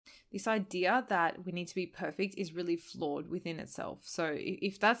this idea that we need to be perfect is really flawed within itself. So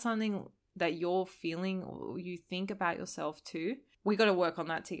if that's something that you're feeling or you think about yourself too, we got to work on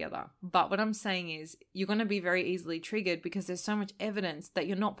that together. But what I'm saying is you're going to be very easily triggered because there's so much evidence that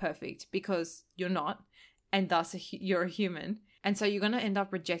you're not perfect, because you're not, and thus you're a human. And so you're going to end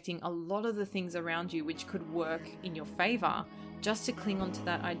up rejecting a lot of the things around you which could work in your favor just to cling on to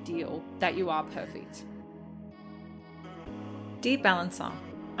that ideal that you are perfect. Dear Balancer,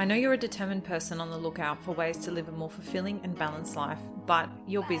 I know you're a determined person on the lookout for ways to live a more fulfilling and balanced life, but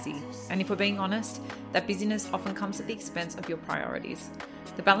you're busy. And if we're being honest, that busyness often comes at the expense of your priorities.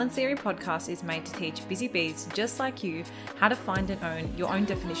 The Balance Theory podcast is made to teach busy bees just like you how to find and own your own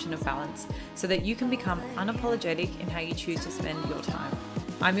definition of balance so that you can become unapologetic in how you choose to spend your time.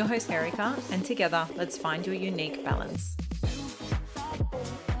 I'm your host Erica, and together let's find your unique balance.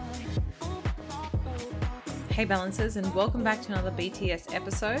 Hey Balancers, and welcome back to another BTS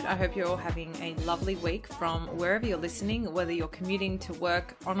episode. I hope you're all having a lovely week from wherever you're listening, whether you're commuting to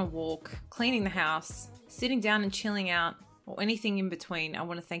work, on a walk, cleaning the house, sitting down and chilling out, or anything in between. I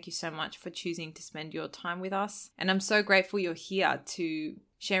want to thank you so much for choosing to spend your time with us. And I'm so grateful you're here to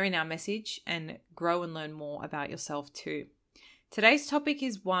share in our message and grow and learn more about yourself too. Today's topic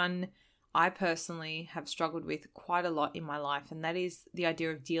is one I personally have struggled with quite a lot in my life, and that is the idea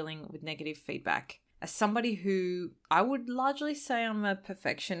of dealing with negative feedback. As somebody who I would largely say I'm a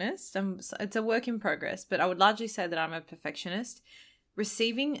perfectionist, it's a work in progress, but I would largely say that I'm a perfectionist.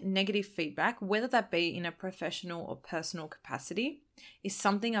 Receiving negative feedback, whether that be in a professional or personal capacity, is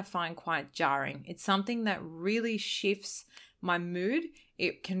something I find quite jarring. It's something that really shifts my mood.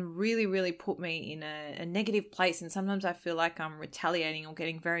 It can really, really put me in a negative place. And sometimes I feel like I'm retaliating or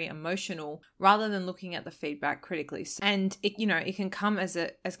getting very emotional rather than looking at the feedback critically. And it can come as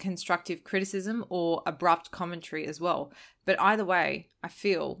constructive criticism or abrupt commentary as well. But either way, I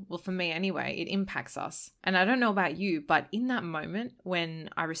feel, well, for me anyway, it impacts us. And I don't know about you, but in that moment when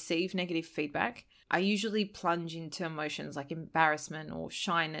I receive negative feedback, I usually plunge into emotions like embarrassment or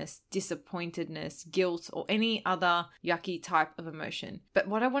shyness, disappointedness, guilt, or any other yucky type of emotion. But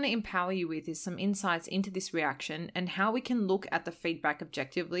what I want to empower you with is some insights into this reaction and how we can look at the feedback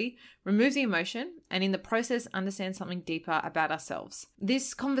objectively, remove the emotion, and in the process understand something deeper about ourselves.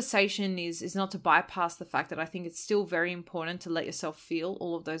 This conversation is not to bypass the fact that I think it's still very important to let yourself feel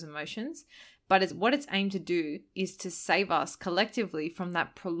all of those emotions. But what it's aimed to do is to save us collectively from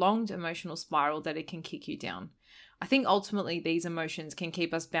that prolonged emotional spiral that it can kick you down. I think ultimately these emotions can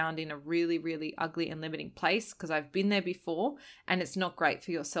keep us bound in a really, really ugly and limiting place, because I've been there before, and it's not great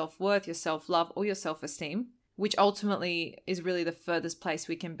for your self-worth, your self-love, or your self-esteem, which ultimately is really the furthest place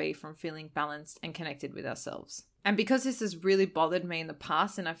we can be from feeling balanced and connected with ourselves. And because this has really bothered me in the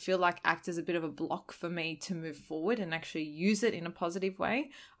past, and I feel like acts as a bit of a block for me to move forward and actually use it in a positive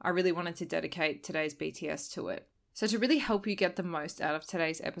way, I really wanted to dedicate today's BTS to it. So to really help you get the most out of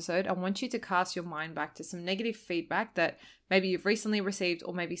today's episode, I want you to cast your mind back to some negative feedback that maybe you've recently received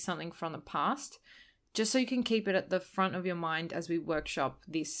or maybe something from the past, just so you can keep it at the front of your mind as we workshop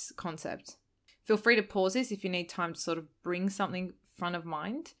this concept. Feel free to pause this if you need time to sort of bring something front of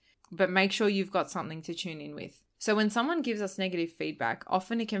mind, but make sure you've got something to tune in with. So when someone gives us negative feedback,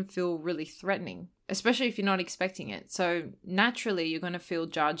 often it can feel really threatening, especially if you're not expecting it. So naturally, you're going to feel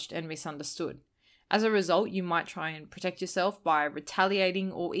judged and misunderstood. As a result, you might try and protect yourself by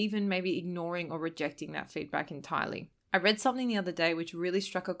retaliating or even maybe ignoring or rejecting that feedback entirely. I read something the other day which really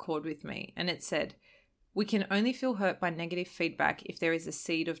struck a chord with me, and it said, "We can only feel hurt by negative feedback if there is a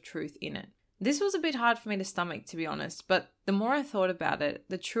seed of truth in it." This was a bit hard for me to stomach, to be honest, but the more I thought about it,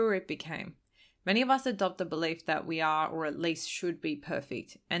 the truer it became. Many of us adopt the belief that we are, or at least should be,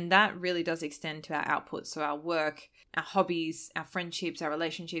 perfect. And that really does extend to our output. So our work, our hobbies, our friendships, our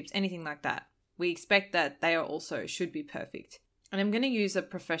relationships, anything like that. We expect that they are also should be perfect. And I'm going to use a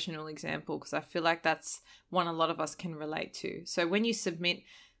professional example because I feel like that's one a lot of us can relate to. So when you submit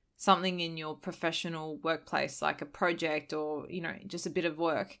something in your professional workplace, like a project or, just a bit of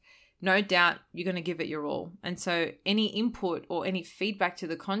work, no doubt you're going to give it your all. And so any input or any feedback to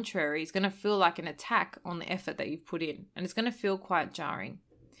the contrary is going to feel like an attack on the effort that you've put in. And it's going to feel quite jarring.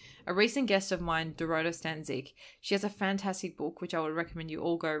 A recent guest of mine, Dorota Stanzik, she has a fantastic book, which I would recommend you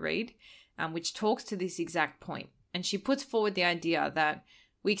all go read, which talks to this exact point. And she puts forward the idea that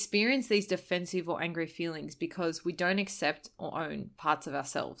we experience these defensive or angry feelings because we don't accept or own parts of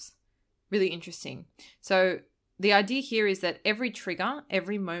ourselves. Really interesting. So the idea here is that every trigger,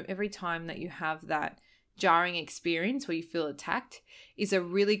 every time that you have that jarring experience where you feel attacked is a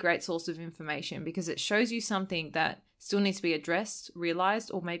really great source of information because it shows you something that still needs to be addressed, realized,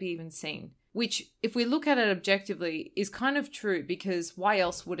 or maybe even seen. which if we look at it objectively is kind of true, because why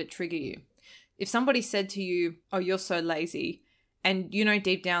else would it trigger you? If somebody said to you, oh, you're so lazy, and you know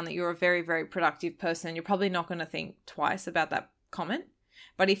deep down that you're a very, very productive person, you're probably not going to think twice about that comment.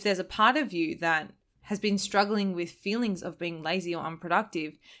 But if there's a part of you that has been struggling with feelings of being lazy or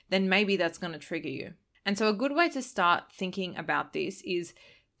unproductive, then maybe that's going to trigger you. And so a good way to start thinking about this is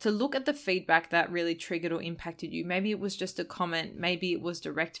to look at the feedback that really triggered or impacted you. Maybe it was just a comment, maybe it was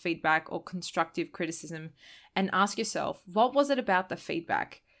direct feedback or constructive criticism, and ask yourself, what was it about the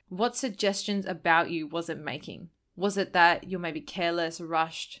feedback? What suggestions about you was it making? Was it that you're maybe careless,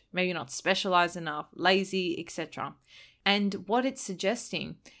 rushed, maybe not specialized enough, lazy, etc.? And what it's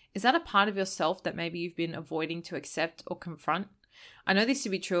suggesting, is that a part of yourself that maybe you've been avoiding to accept or confront? I know this to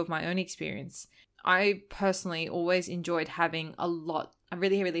be true of my own experience. I personally always enjoyed having a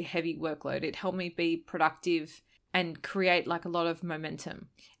really, really heavy workload. It helped me be productive and create like a lot of momentum.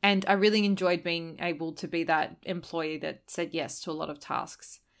 And I really enjoyed being able to be that employee that said yes to a lot of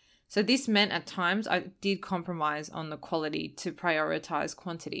tasks. So this meant at times I did compromise on the quality to prioritize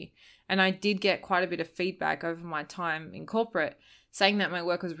quantity. And I did get quite a bit of feedback over my time in corporate saying that my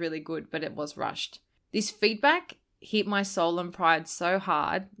work was really good, but it was rushed. This feedback hit my soul and pride so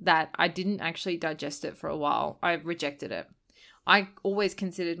hard that I didn't actually digest it for a while. I rejected it. I always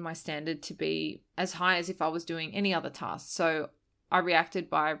considered my standard to be as high as if I was doing any other task. So I reacted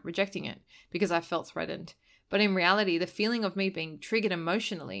by rejecting it because I felt threatened. But in reality, the feeling of me being triggered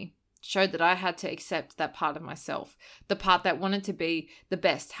emotionally showed that I had to accept that part of myself, the part that wanted to be the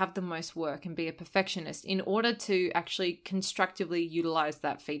best, have the most work, and be a perfectionist in order to actually constructively utilize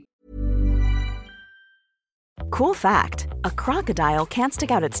that feedback. Cool fact, a crocodile can't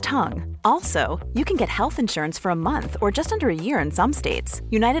stick out its tongue. Also, you can get health insurance for a month or just under a year in some states.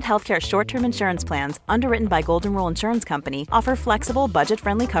 United Healthcare short-term insurance plans, underwritten by Golden Rule Insurance Company, offer flexible,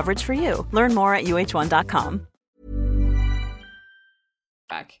 budget-friendly coverage for you. Learn more at uh1.com.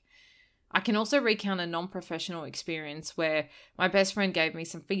 I can also recount a non-professional experience where my best friend gave me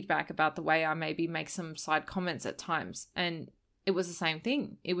some feedback about the way I maybe make some side comments at times. And it was the same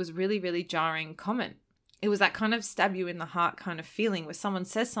thing. It was really, really jarring comment. It was that kind of stab you in the heart kind of feeling where someone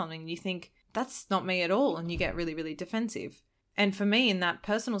says something and you think, that's not me at all. And you get really, really defensive. And for me in that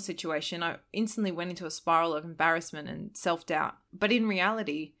personal situation, I instantly went into a spiral of embarrassment and self-doubt. But in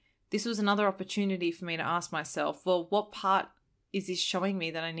reality, this was another opportunity for me to ask myself, well, what part is this showing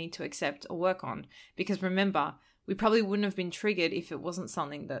me that I need to accept or work on? Because remember, we probably wouldn't have been triggered if it wasn't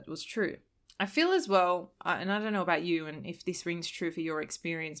something that was true. I feel as well, and I don't know about you and if this rings true for your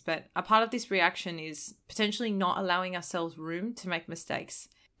experience, but a part of this reaction is potentially not allowing ourselves room to make mistakes.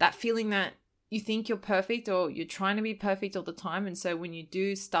 That feeling that you think you're perfect or you're trying to be perfect all the time. And so when you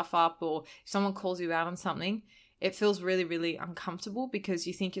do stuff up or if someone calls you out on something, it feels really, really uncomfortable because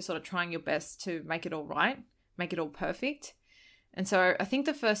you think you're sort of trying your best to make it all right, make it all perfect. And so I think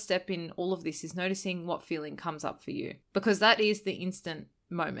the first step in all of this is noticing what feeling comes up for you, because that is the instant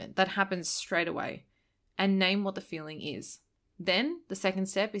moment that happens straight away, and name what the feeling is. Then the second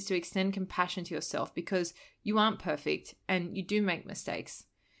step is to extend compassion to yourself because you aren't perfect and you do make mistakes.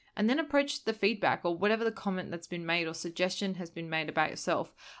 And then approach the feedback or whatever the comment that's been made or suggestion has been made about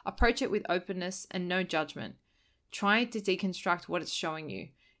yourself. Approach it with openness and no judgment. Try to deconstruct what it's showing you.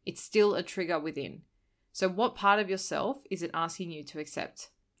 It's still a trigger within. So what part of yourself is it asking you to accept?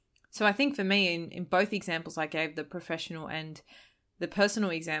 So I think for me, in both examples I gave, the professional and the personal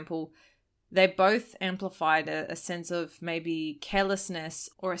example, they both amplified a sense of maybe carelessness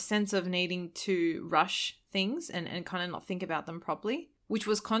or a sense of needing to rush things and kind of not think about them properly, which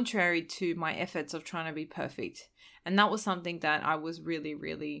was contrary to my efforts of trying to be perfect. And that was something that I was really,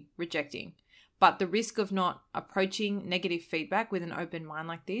 really rejecting. But the risk of not approaching negative feedback with an open mind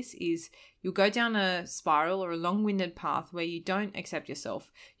like this is you'll go down a spiral or a long-winded path where you don't accept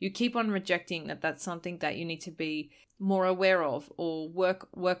yourself. You keep on rejecting that that's something that you need to be more aware of or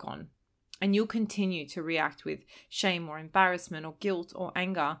work on. And you'll continue to react with shame or embarrassment or guilt or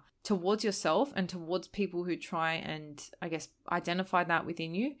anger towards yourself and towards people who try and, I guess, identify that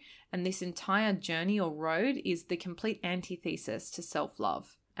within you. And this entire journey or road is the complete antithesis to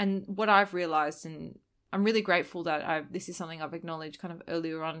self-love. And what I've realized, and I'm really grateful that this is something I've acknowledged kind of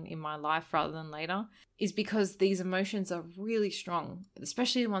earlier on in my life rather than later, is because these emotions are really strong,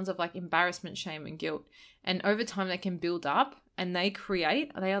 especially the ones of like embarrassment, shame, and guilt. And over time they can build up and they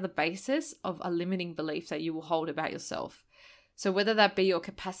are the basis of a limiting belief that you will hold about yourself. So whether that be your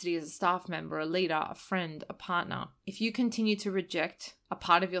capacity as a staff member, a leader, a friend, a partner, if you continue to reject a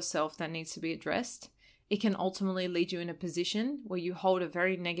part of yourself that needs to be addressed, it can ultimately lead you in a position where you hold a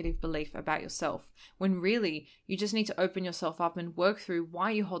very negative belief about yourself, when really you just need to open yourself up and work through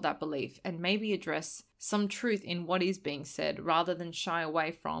why you hold that belief and maybe address some truth in what is being said rather than shy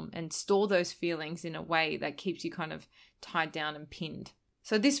away from and store those feelings in a way that keeps you kind of tied down and pinned.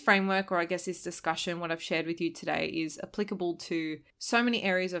 So this framework, or I guess this discussion, what I've shared with you today, is applicable to so many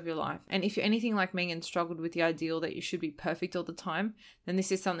areas of your life. And if you're anything like me and struggled with the ideal that you should be perfect all the time, then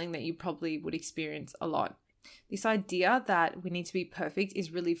this is something that you probably would experience a lot. This idea that we need to be perfect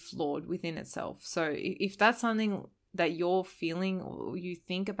is really flawed within itself. So if that's something that you're feeling or you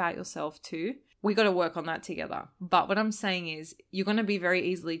think about yourself too, we got to work on that together. But what I'm saying is you're going to be very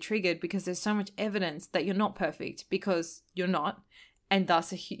easily triggered because there's so much evidence that you're not perfect, because you're not. And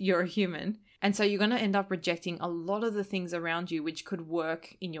thus you're a human. And so you're going to end up rejecting a lot of the things around you which could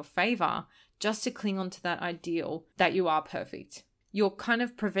work in your favor just to cling on to that ideal that you are perfect. You're kind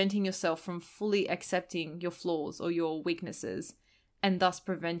of preventing yourself from fully accepting your flaws or your weaknesses, and thus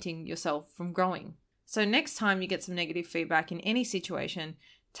preventing yourself from growing. So next time you get some negative feedback in any situation,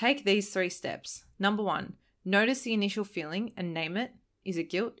 take these 3 steps. Number 1, notice the initial feeling and name it. Is it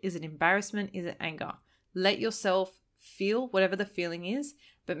guilt? Is it embarrassment? Is it anger? Let yourself feel whatever the feeling is,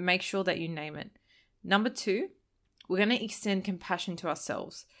 but make sure that you name it. Number 2, we're going to extend compassion to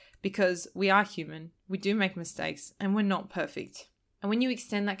ourselves because we are human, we do make mistakes, and we're not perfect. And when you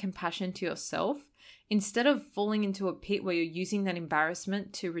extend that compassion to yourself, instead of falling into a pit where you're using that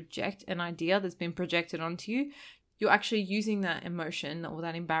embarrassment to reject an idea that's been projected onto you, you're actually using that emotion or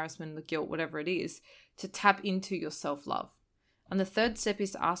that embarrassment, the guilt, whatever it is, to tap into your self-love. And the 3rd step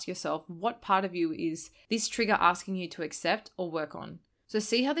is to ask yourself, what part of you is this trigger asking you to accept or work on? So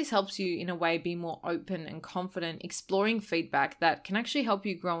see how this helps you in a way be more open and confident, exploring feedback that can actually help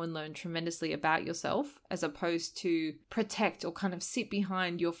you grow and learn tremendously about yourself, as opposed to protect or kind of sit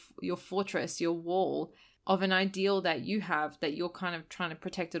behind your fortress, your wall of an ideal that you have that you're kind of trying to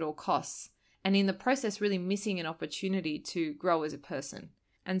protect at all costs. And in the process, really missing an opportunity to grow as a person.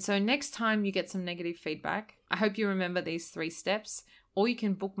 And so next time you get some negative feedback, I hope you remember these 3 steps, or you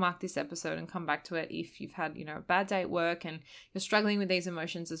can bookmark this episode and come back to it if you've had, a bad day at work and you're struggling with these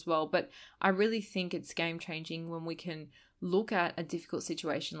emotions as well. But I really think it's game changing when we can look at a difficult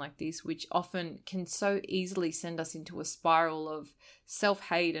situation like this, which often can so easily send us into a spiral of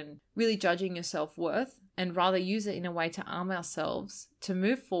self-hate and really judging your self-worth, and rather use it in a way to arm ourselves to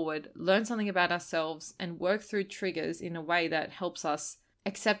move forward, learn something about ourselves, and work through triggers in a way that helps us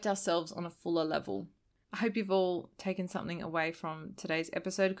accept ourselves on a fuller level. I hope you've all taken something away from today's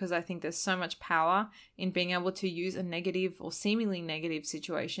episode, because I think there's so much power in being able to use a negative or seemingly negative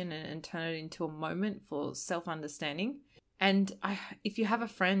situation and turn it into a moment for self-understanding. And if you have a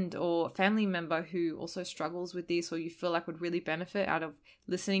friend or family member who also struggles with this, or you feel like would really benefit out of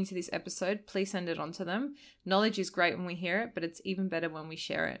listening to this episode, please send it on to them. Knowledge is great when we hear it, but it's even better when we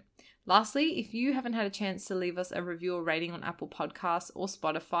share it. Lastly, if you haven't had a chance to leave us a review or rating on Apple Podcasts or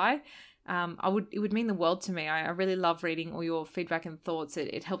Spotify, it would mean the world to me. I really love reading all your feedback and thoughts.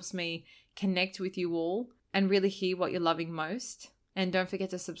 It helps me connect with you all and really hear what you're loving most. And don't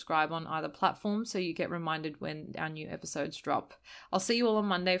forget to subscribe on either platform so you get reminded when our new episodes drop. I'll see you all on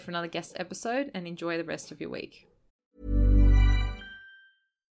Monday for another guest episode, and enjoy the rest of your week.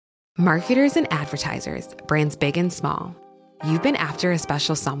 Marketers and advertisers, brands big and small. You've been after a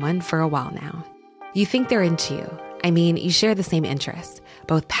special someone for a while now. You think they're into you. I mean, you share the same interests,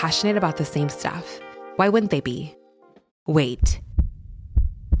 both passionate about the same stuff. Why wouldn't they be? Wait.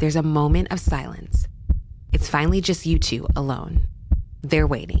 There's a moment of silence. It's finally just you two alone. They're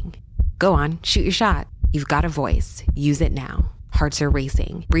waiting. Go on, shoot your shot. You've got a voice. Use it now. Hearts are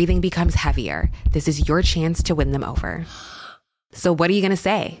racing. Breathing becomes heavier. This is your chance to win them over. So what are you going to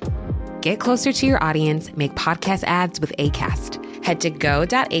say? Get closer to your audience. Make podcast ads with Acast. Head to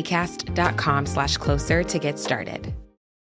go.acast.com/closer to get started.